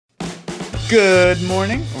Good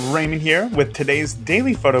morning, Raymond here with today's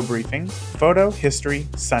daily photo briefing, Photo History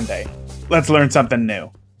Sunday. Let's learn something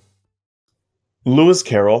new. Lewis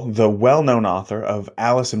Carroll, the well-known author of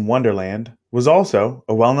Alice in Wonderland, was also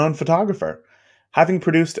a well-known photographer, having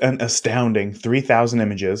produced an astounding 3,000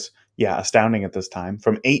 images, astounding at this time,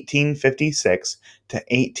 from 1856 to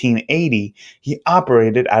 1880. He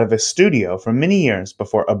operated out of a studio for many years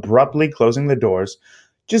before abruptly closing the doors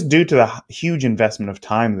just due to the huge investment of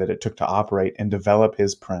time that it took to operate and develop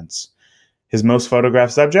his prints. His most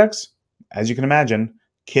photographed subjects, as you can imagine,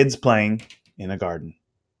 kids playing in a garden.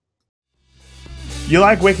 You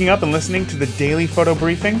like waking up and listening to the daily photo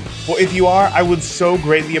briefing? Well, if you are, I would so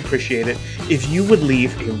greatly appreciate it if you would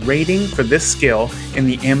leave a rating for this skill in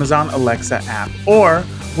the Amazon Alexa app or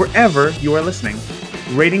wherever you are listening.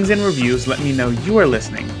 Ratings and reviews let me know you are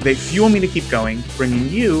listening. They fuel me to keep going, bringing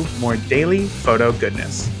you more daily photo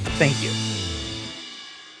goodness. Thank you.